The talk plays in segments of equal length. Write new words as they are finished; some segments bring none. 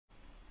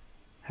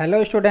Hello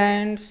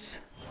students,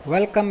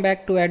 welcome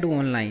back to Edu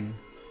Online.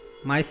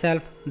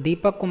 Myself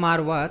Deepak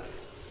Kumar Vats,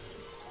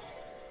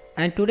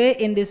 and today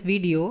in this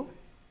video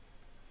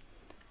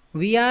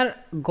we are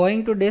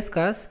going to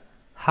discuss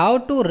how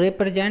to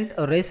represent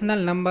rational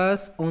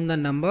numbers on the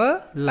number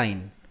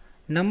line.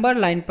 Number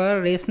line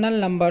पर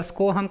rational numbers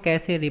को हम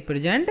कैसे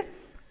represent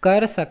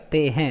कर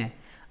सकते हैं।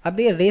 अब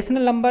ये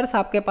rational numbers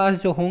आपके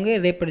पास जो होंगे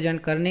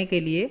रिप्रेजेंट करने के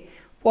लिए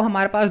वो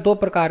हमारे पास दो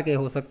प्रकार के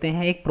हो सकते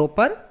हैं, एक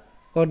प्रॉपर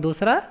और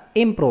दूसरा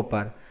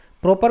इम्प्रॉपर।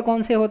 प्रॉपर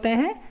कौन से होते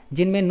हैं?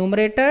 जिनमें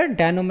न्यूमरेटर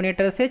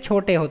डेनोमिनेटर से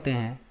छोटे होते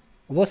हैं,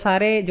 वो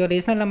सारे जो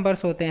रेशनल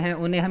नंबर्स होते हैं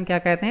उन्हें हम क्या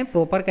कहते हैं?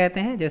 प्रॉपर कहते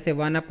हैं। जैसे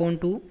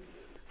 1/2,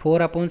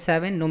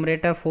 4/7,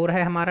 न्यूमरेटर 4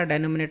 है हमारा,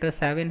 डेनोमिनेटर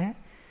 7 है।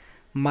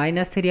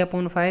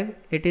 -3/5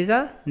 it is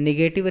a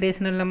negative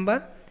rational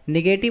number.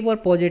 Negative और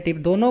पॉजिटिव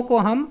दोनों को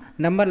हम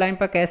नंबर लाइन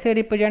पर कैसे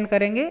रिप्रेजेंट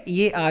करेंगे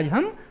ये आज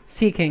हम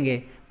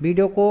सीखेंगे।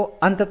 वीडियो को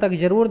अंत तक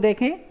जरूर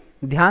देखें,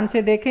 ध्यान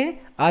से देखें।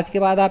 आज के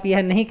बाद आप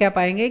यह नहीं कह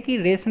पाएंगे कि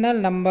रेशनल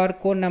नंबर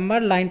को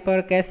नंबर लाइन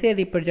पर कैसे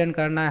रिप्रेजेंट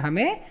करना है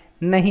हमें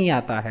नहीं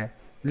आता है,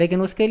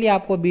 लेकिन उसके लिए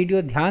आपको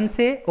वीडियो ध्यान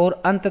से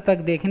और अंत तक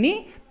देखनी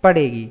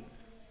पड़ेगी।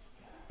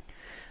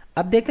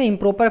 अब देखते हैं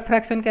इम्प्रॉपर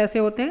फ्रैक्शन कैसे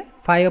होते हैं।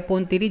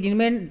 5/3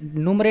 जिनमें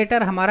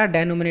न्यूमरेटर हमारा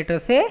डेनोमिनेटर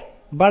से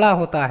बड़ा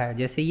होता है,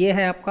 जैसे ये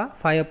है आपका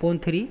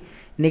 5/3।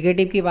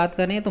 नेगेटिव की बात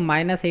करें तो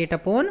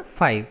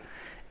 -8/5।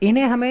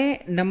 इन्हें हमें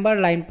नंबर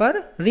लाइन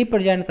पर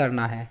रिप्रेजेंट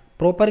करना है।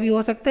 प्रॉपर भी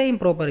हो सकते हैं,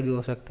 इम्प्रॉपर भी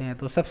हो सकते हैं।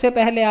 तो सबसे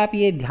पहले आप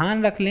ये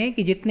ध्यान रख लें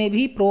कि जितने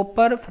भी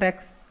प्रॉपर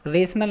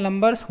रेशनल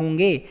नंबर्स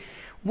होंगे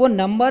वो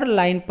नंबर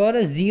लाइन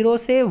पर 0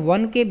 से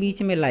 1 के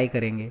बीच में लाई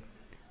करेंगे।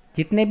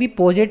 जितने भी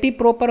पॉजिटिव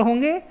प्रॉपर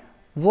होंगे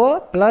वो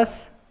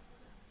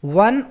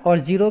 +1 और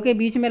 0 के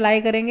बीच में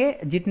लाई करेंगे।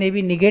 जितने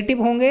भी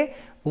निगेटिव होंगे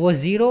वो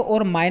 0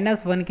 और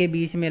 -1 के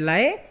बीच में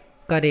लाए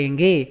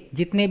करेंगे।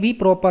 जितने भी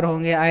प्रॉपर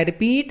होंगे, आई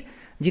रिपीट,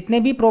 जितने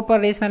भी प्रॉपर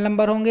रेशनल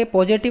नंबर होंगे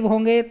पॉजिटिव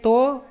होंगे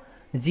तो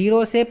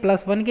 0 से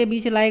 +1 के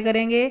बीच लाए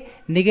करेंगे,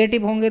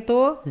 निगेटिव होंगे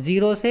तो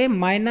 0 से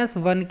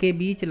 -1 के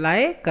बीच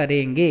लाए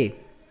करेंगे।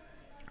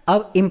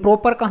 अब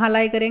इम्प्रॉपर कहाँ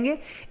लाए करेंगे?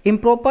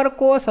 इम्प्रॉपर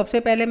को सबसे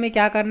पहले में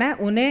क्या करना है,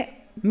 उन्हें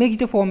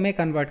मिक्स्ड फॉर्म में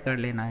कन्वर्ट कर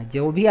लेना है।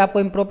 जो भी आपको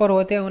इम्प्रॉपर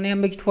होते हैं उन्हें हम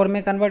मिक्स्ड फॉर्म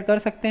में कन्वर्ट कर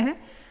सकते हैं।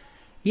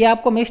 ये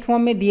आपको मिक्स्ड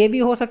फॉर्म में दिए भी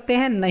हो सकते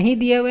हैं, नहीं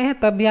दिए हुए हैं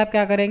तब भी आप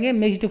क्या करेंगे,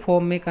 मिक्स्ड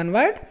फॉर्म में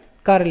कन्वर्ट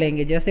कर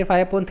लेंगे। जैसे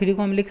 5/3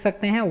 को हम लिख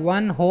सकते हैं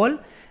 1 होल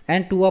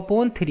एंड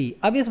 2/3।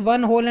 अब इस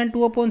 1 होल एंड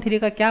 2/3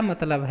 का क्या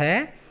मतलब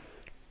है?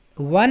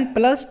 1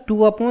 +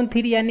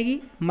 2/3 यानी कि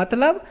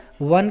मतलब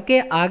 1 के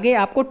आगे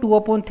आपको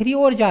 2/3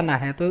 और जाना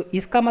है। तो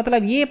इसका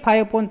मतलब ये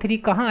 5/3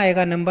 कहाँ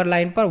आएगा नंबर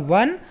लाइन पर?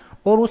 1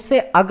 और उससे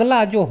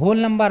अगला जो होल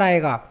नंबर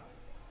आएगा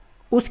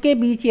उसके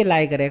बीच ये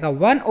लाई करेगा।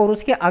 1 और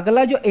उसके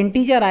अगला जो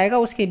इंटीजर आएगा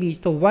उसके बीच।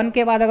 तो 1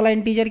 के बाद अगला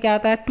इंटीजर क्या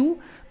आता है? 2।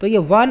 तो ये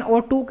 1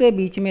 और 2 के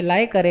बीच में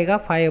लाई करेगा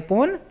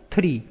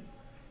 5/3।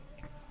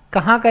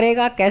 कहाँ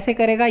करेगा, कैसे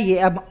करेगा, ये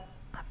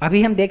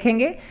अभी हम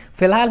देखेंगे।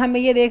 फिलहाल हमें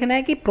ये देखना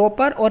है कि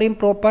प्रॉपर और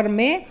इम्प्रॉपर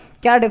में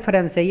क्या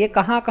डिफरेंस है, ये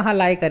कहाँ कहाँ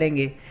लाई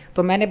करेंगे।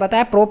 तो मैंने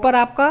बताया प्रॉपर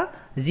आपका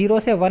 0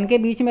 से 1 के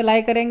बीच में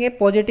लाई करेंगे,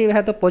 पॉजिटिव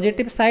है तो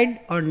पॉजिटिव साइड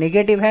और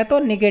नेगेटिव है तो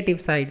नेगेटिव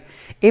साइड।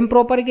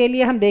 इम्प्रॉपर के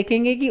लिए हम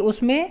देखेंगे कि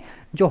उसमें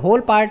जो होल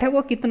पार्ट है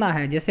वो कितना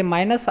है। जैसे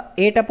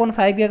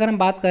 -8/5 की अगर हम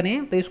बात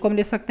करें तो इसको हम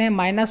लिख सकते हैं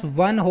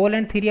 -1 whole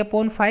and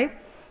 3/5।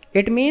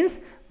 It means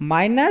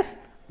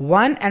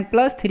 -1 and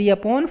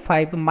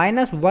 +3/5।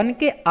 -1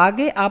 के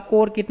आगे आपको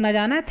और कितना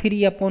जाना है?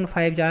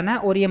 3/5 जाना है।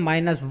 और ये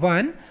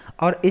 -1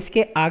 और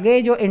इसके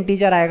आगे जो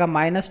इंटीजर आएगा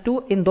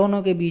 -2, इन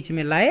दोनों के बीच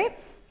में लाए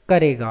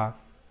करेगा।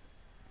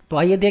 तो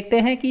आइए देखते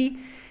हैं कि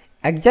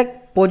एग्जैक्ट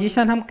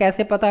पोजीशन हम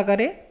कैसे पता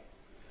करें।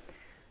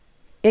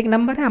 एक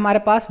नंबर है हमारे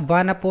पास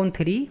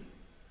 1/3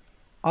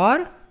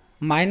 और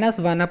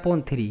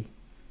 -1/3।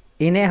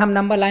 इन्हें हम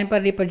नंबर लाइन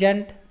पर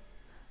रिप्रेजेंट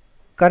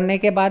करने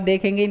के बाद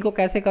देखेंगे इनको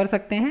कैसे कर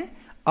सकते हैं।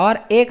 और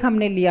एक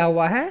हमने लिया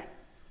हुआ है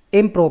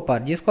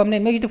इम्प्रॉपर, जिसको हमने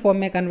मिक्स्ड फॉर्म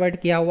में कन्वर्ट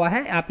किया हुआ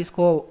है। आप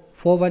इसको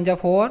 4 ×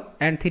 4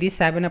 एंड 3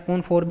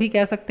 7/4 भी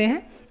कह सकते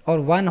हैं। और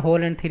 1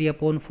 होल एंड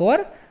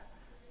 3/4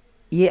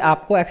 ये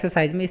आपको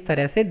एक्सरसाइज में इस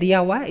तरह से दिया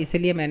हुआ है,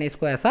 इसलिए मैंने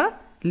इसको ऐसा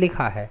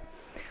लिखा है।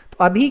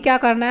 तो अभी क्या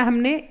करना है,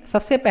 हमने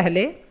सबसे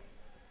पहले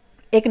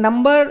एक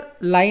नंबर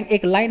लाइन,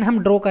 एक लाइन हम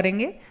ड्रॉ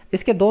करेंगे।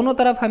 इसके दोनों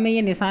तरफ हमें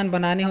ये निशान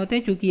बनाने होते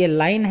हैं, क्योंकि ये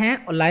लाइन है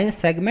और लाइन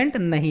सेगमेंट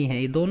नहीं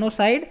है। ये दोनों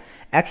साइड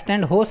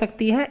एक्सटेंड हो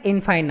सकती है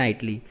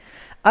इनफाइनाइटली।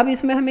 अब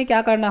इसमें हमें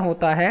क्या करना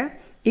होता है,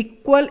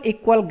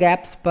 इक्वल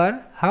गैप्स पर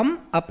हम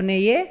अपने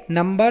ये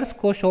नंबर्स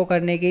को शो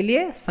करने के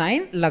लिए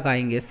साइन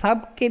लगाएंगे।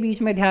 सब के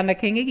बीच में ध्यान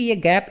रखेंगे कि ये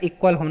गैप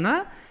इक्वल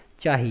होना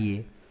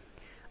चाहिए।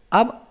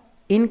 अब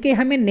इनके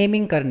हमें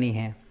नेमिंग करनी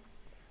है।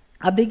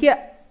 अब देखिए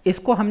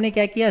इसको हमने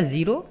क्या किया,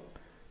 0,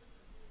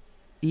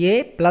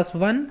 ये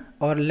 +1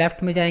 और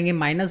लेफ्ट में जाएंगे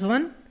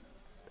 -1,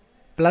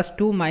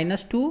 +2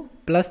 -2,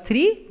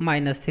 +3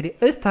 -3।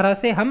 इस तरह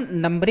से हम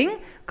नंबरिंग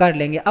कर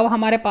लेंगे। अब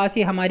हमारे पास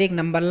ये हमारी एक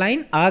नंबर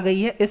लाइन आ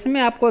गई है। इसमें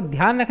आपको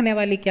ध्यान रखने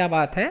वाली क्या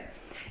बात है,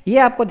 ये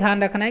आपको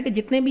ध्यान रखना है कि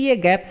जितने भी ये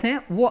गैप्स हैं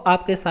वो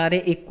आपके सारे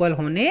इक्वल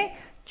होने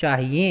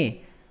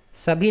चाहिए।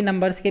 सभी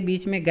नंबर्स के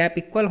बीच में गैप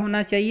इक्वल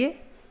होना चाहिए।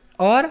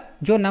 और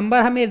जो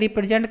नंबर हमें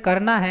रिप्रेजेंट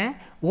करना है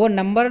वो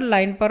नंबर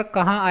लाइन पर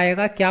कहाँ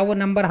आएगा, क्या वो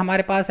नंबर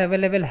हमारे पास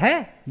अवेलेबल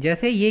है।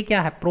 जैसे ये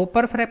क्या है,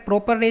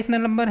 प्रॉपर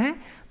रेशनल नंबर है,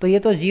 तो ये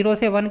तो 0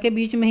 से 1 के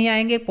बीच में ही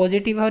आएंगे,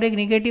 पॉजिटिव है और एक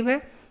निगेटिव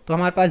है, तो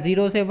हमारे पास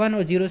 0 से 1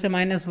 और 0 से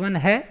 -1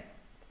 है।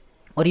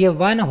 और ये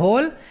 1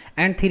 होल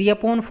एंड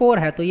 3/4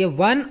 है, तो ये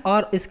 1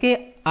 और इसके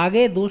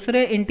आगे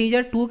दूसरे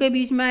इंटीजर 2 के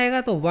बीच में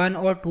आएगा, तो 1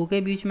 और 2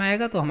 के बीच में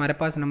आएगा, तो हमारे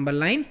पास नंबर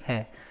लाइन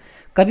है।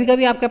 कभी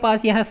कभी आपके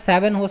पास यहाँ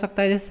 7 हो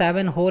सकता है, जैसे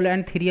 7 होल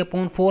एंड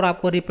 3/4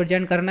 आपको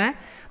रिप्रेजेंट करना है,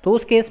 तो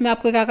उस केस में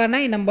आपको क्या करना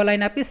है, ये नंबर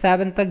लाइन आपकी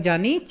 7 तक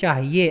जानी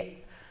चाहिए।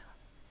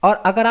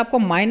 और अगर आपको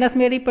माइनस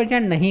में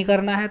रिप्रेजेंट नहीं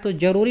करना है तो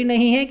जरूरी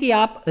नहीं है कि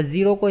आप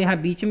 0 को यहाँ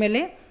बीच में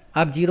लें,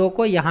 आप 0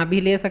 को यहाँ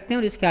भी ले सकते हैं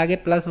और इसके आगे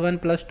 +1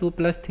 +2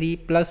 +3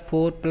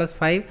 +4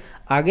 +5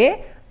 आगे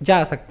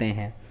जा सकते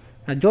हैं।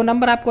 जो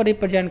नंबर आपको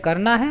रिप्रेजेंट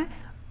करना है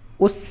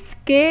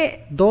उसके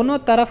दोनों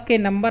तरफ के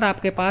नंबर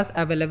आपके पास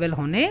अवेलेबल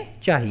होने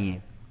चाहिए।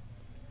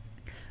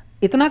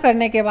 इतना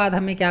करने के बाद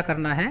हमें क्या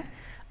करना है,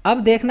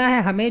 अब देखना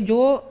है हमें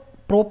जो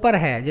प्रॉपर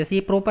है, जैसे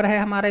ये प्रॉपर है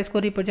हमारा, इसको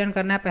रिप्रेजेंट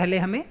करना है पहले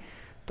हमें,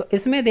 तो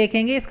इसमें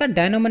देखेंगे इसका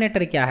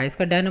डेनोमिनेटर क्या है।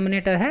 इसका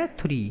डेनोमिनेटर है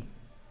 3।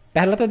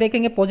 पहला तो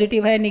देखेंगे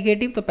पॉजिटिव है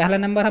निगेटिव, तो पहला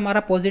नंबर हमारा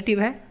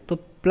पॉजिटिव है तो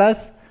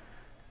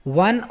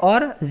 +1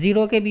 और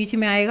 0 के बीच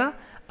में आएगा।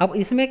 अब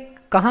इसमें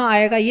कहाँ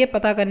आएगा ये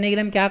पता करने के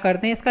लिए हम क्या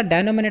करते हैं, इसका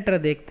डेनोमिनेटर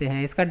देखते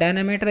हैं। इसका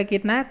डेनोमिनेटर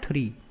कितना है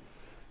 3,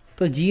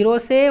 तो 0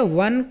 से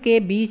 1 के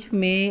बीच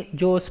में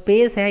जो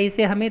स्पेस है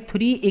इसे हमें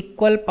 3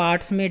 इक्वल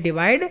पार्ट्स में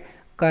डिवाइड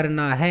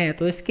करना है।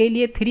 तो इसके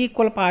लिए 3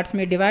 इक्वल पार्ट्स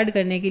में डिवाइड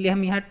करने के लिए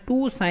हम यहाँ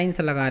 2 साइंस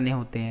लगाने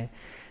होते हैं।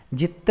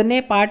 जितने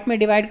पार्ट में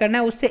डिवाइड करना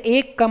है उससे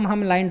एक कम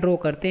हम लाइन ड्रॉ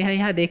करते हैं।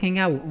 यहाँ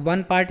देखेंगे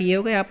 1 पार्ट ये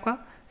हो गया आपका,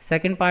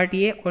 सेकंड पार्ट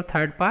ये और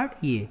थर्ड पार्ट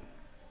ये,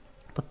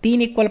 तो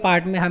 3 इक्वल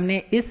पार्ट में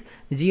हमने इस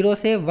 0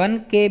 से 1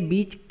 के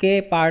बीच के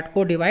पार्ट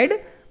को डिवाइड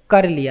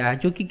कर लिया है।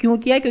 जो कि क्यों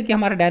किया है, क्योंकि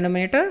हमारा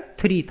डेनोमिनेटर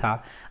 3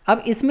 था।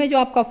 अब इसमें जो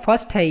आपका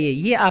फर्स्ट है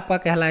ये आपका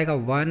कहलाएगा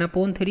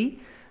 1/3,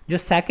 जो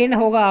सेकंड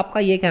होगा आपका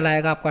ये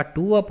कहलाएगा आपका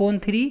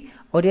 2/3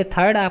 और ये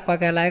थर्ड आपका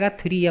कहलाएगा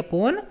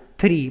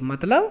 3/3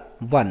 मतलब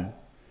 1।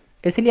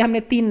 इसलिए हमने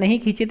 3 नहीं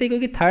खींचे थे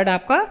क्योंकि थर्ड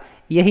आपका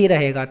यही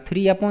रहेगा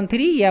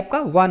 3/3, ये आपका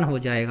 1 हो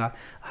जाएगा।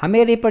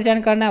 हमें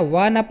रिप्रेजेंट करना है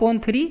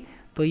 1/3,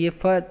 तो ये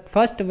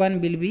फर्स्ट 1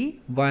 विल बी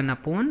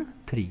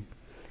 1/3।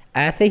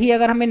 ऐसे ही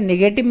अगर हमें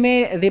नेगेटिव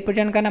में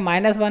रिप्रेजेंट करना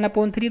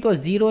 -1/3, तो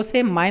 0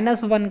 से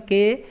 -1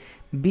 के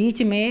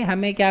बीच में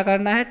हमें क्या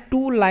करना है,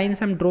 2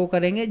 लाइन्स हम ड्रॉ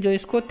करेंगे जो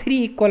इसको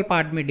 3 इक्वल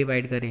पार्ट में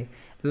डिवाइड करें।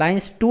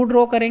 लाइन्स 2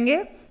 ड्रॉ करेंगे,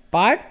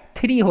 पार्ट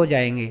 3 हो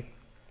जाएंगे,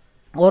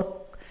 और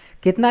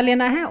कितना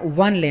लेना है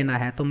 1 लेना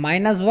है, तो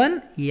 -1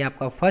 ये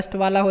आपका फर्स्ट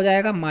वाला हो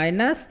जाएगा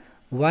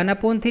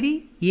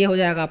 -1/3, ये हो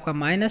जाएगा आपका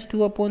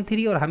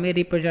 -2/3, और हमें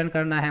रिप्रेजेंट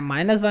करना है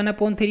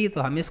 -1/3,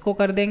 तो हम इसको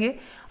कर देंगे।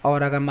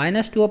 और अगर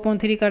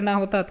 -2/3 करना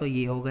होता तो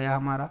ये हो गया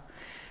हमारा।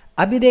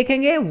 अभी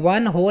देखेंगे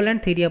 1 होल एंड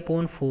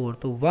 3/4,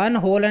 तो 1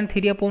 होल एंड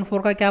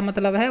 3/4 का क्या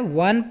मतलब है,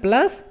 1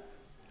 +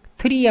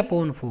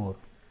 3/4।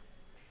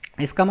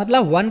 इसका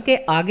मतलब 1 के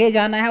आगे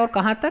जाना है और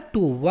कहाँ तक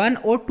 2, 1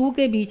 और 2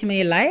 के बीच में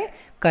ये लाए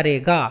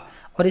करेगा।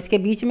 और इसके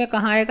बीच में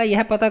कहाँ आएगा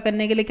यह पता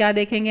करने के लिए क्या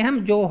देखेंगे हम,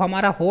 जो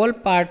हमारा होल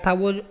पार्ट था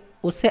वो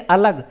उससे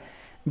अलग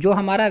जो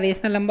हमारा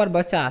रेशनल नंबर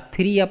बचा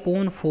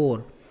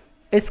 3/4,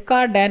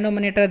 इसका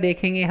डेनोमिनेटर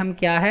देखेंगे हम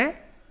क्या है,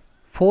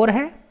 4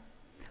 है।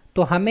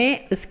 तो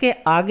हमें इसके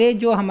आगे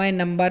जो हमारे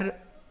नंबर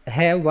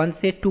है 1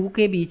 से 2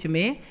 के बीच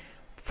में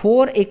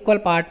 4 इक्वल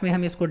पार्ट में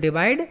हम इसको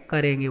डिवाइड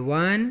करेंगे,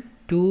 1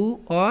 2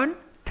 और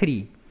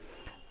 3।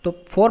 तो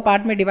 4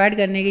 पार्ट में डिवाइड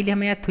करने के लिए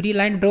हमें यहाँ 3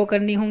 लाइन ड्रॉ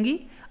करनी होंगी।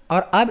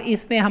 और अब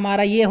इसमें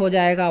हमारा ये हो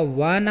जाएगा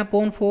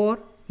 1/4,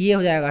 ये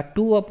हो जाएगा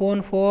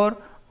 2/4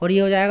 और ये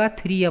हो जाएगा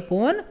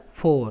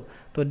 3/4।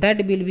 तो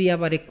that will be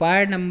our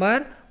required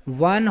number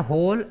 1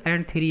 whole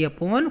and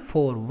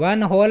 3/4।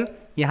 1 whole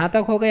यहाँ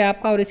तक हो गया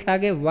आपका, और इसके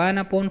आगे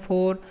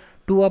 1/4,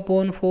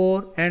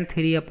 2/4 एंड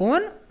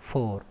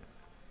 3/4।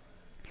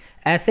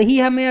 ऐसे ही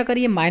हमें अगर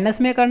ये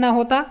माइनस में करना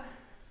होता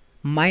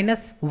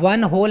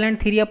 -1 होल एंड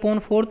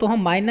 3/4, तो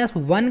हम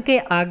 -1 के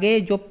आगे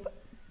जो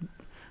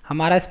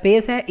हमारा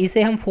स्पेस है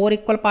इसे हम 4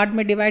 इक्वल पार्ट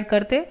में डिवाइड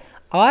करते,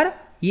 और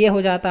ये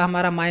हो जाता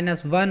हमारा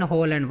 -1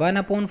 whole and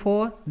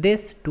 1/4,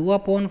 this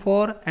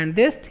 2/4 and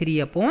this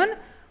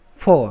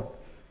 3/4।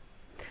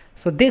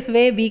 So this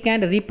way we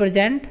can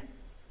represent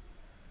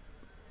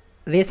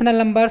rational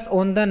numbers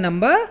on the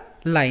number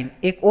line.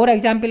 एक और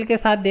एग्जाम्पल के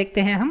साथ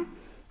देखते हैं हम।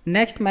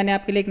 नेक्स्ट मैंने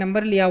आपके लिए एक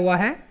नंबर लिया हुआ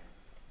है,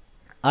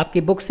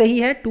 आपकी बुक से ही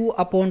है,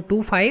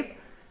 2/25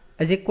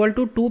 is equal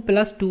to 2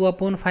 +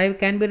 2/5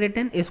 can be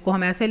written. इसको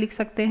हम ऐसे लिख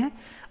सकते हैं।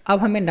 अब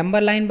हमें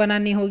नंबर लाइन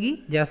बनानी होगी,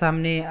 जैसा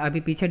हमने अभी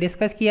पीछे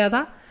डिस्कस किया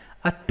था।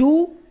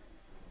 2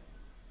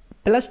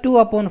 +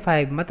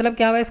 2/5 मतलब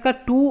क्या हुआ, इसका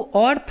 2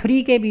 और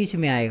 3 के बीच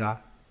में आएगा,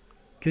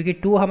 क्योंकि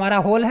 2 हमारा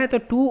होल है तो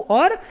 2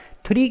 और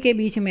 3 के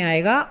बीच में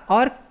आएगा।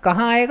 और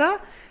कहाँ आएगा,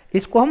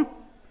 इसको हम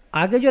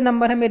आगे जो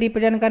नंबर हमें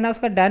रिप्रेजेंट करना है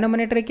उसका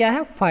डेनोमिनेटर क्या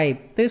है 5,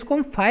 तो इसको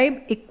हम 5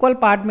 इक्वल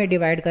पार्ट में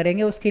डिवाइड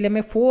करेंगे। उसके लिए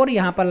हमें 4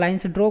 यहाँ पर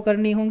लाइन्स ड्रॉ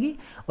करनी होंगी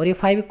और ये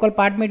 5 इक्वल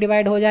पार्ट में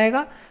डिवाइड हो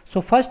जाएगा।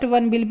 So first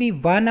 1 will be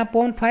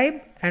 1/5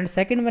 and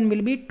second one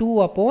will be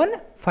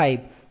 2/5।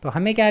 तो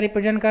हमें क्या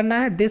रिप्रेजेंट करना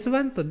है, दिस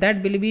वन, तो that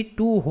will be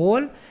 2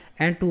 whole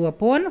and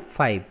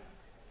 2/5।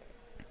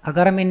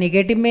 अगर हमें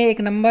निगेटिव में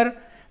एक नंबर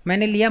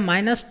मैंने लिया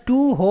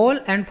 -2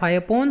 होल एंड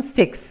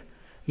 5/6,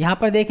 यहाँ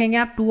पर देखेंगे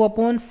आप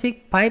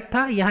 2/5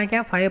 था, यहाँ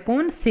क्या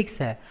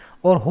 5/6 है,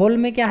 और होल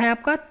में क्या है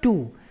आपका 2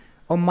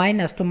 और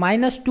माइनस, तो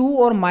 -2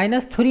 और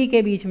 -3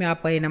 के बीच में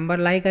आपका ये नंबर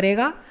लाई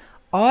करेगा,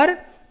 और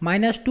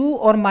 -2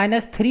 और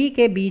 -3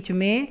 के बीच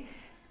में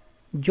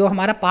जो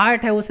हमारा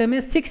पार्ट है उसे हमें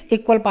 6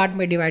 इक्वल पार्ट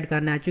में डिवाइड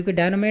करना है, क्योंकि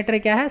डिनोमिनेटर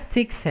क्या है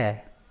 6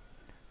 है।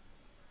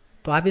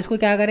 तो आप इसको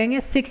क्या करेंगे,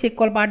 6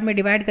 इक्वल पार्ट में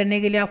डिवाइड करने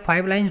के लिए आप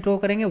 5 लाइन्स ड्रॉ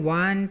करेंगे,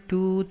 1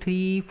 2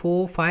 3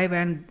 4 5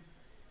 and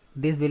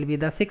this will be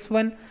the 6th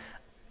one.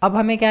 अब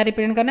हमें क्या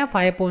रिप्रेजेंट करना है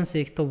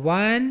 5/6, तो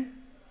 1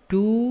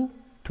 2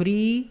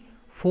 3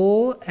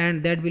 4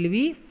 and that will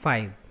be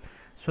 5।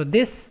 So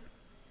this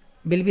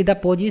will be the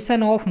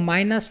position of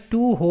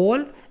 -2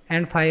 whole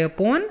and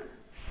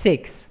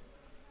 5/6.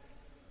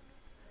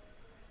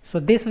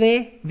 So this way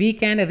we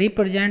can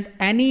represent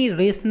any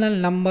rational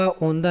number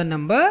on the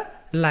number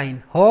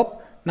line. Hope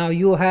now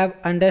you have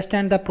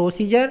understand the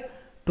procedure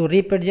to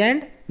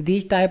represent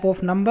these type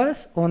of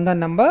numbers on the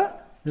number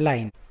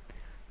line.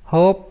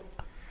 Hope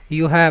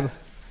you have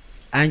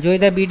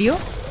enjoyed the video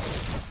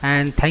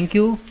and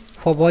thank you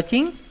for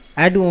watching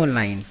Edu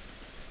Online.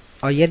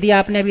 और यदि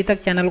आपने अभी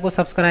तक channel को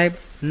subscribe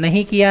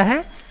नहीं किया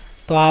है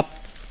तो आप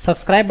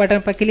सब्सक्राइब बटन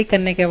पर क्लिक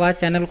करने के बाद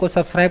चैनल को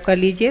सब्सक्राइब कर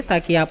लीजिए,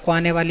 ताकि आपको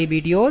आने वाली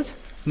वीडियोस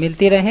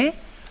मिलती रहें,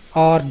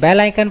 और बेल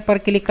आइकन पर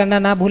क्लिक करना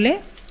ना भूलें,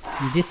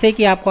 जिससे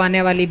कि आपको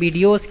आने वाली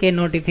वीडियोस के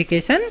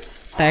नोटिफिकेशन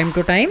टाइम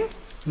टू टाइम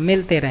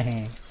मिलते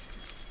रहें।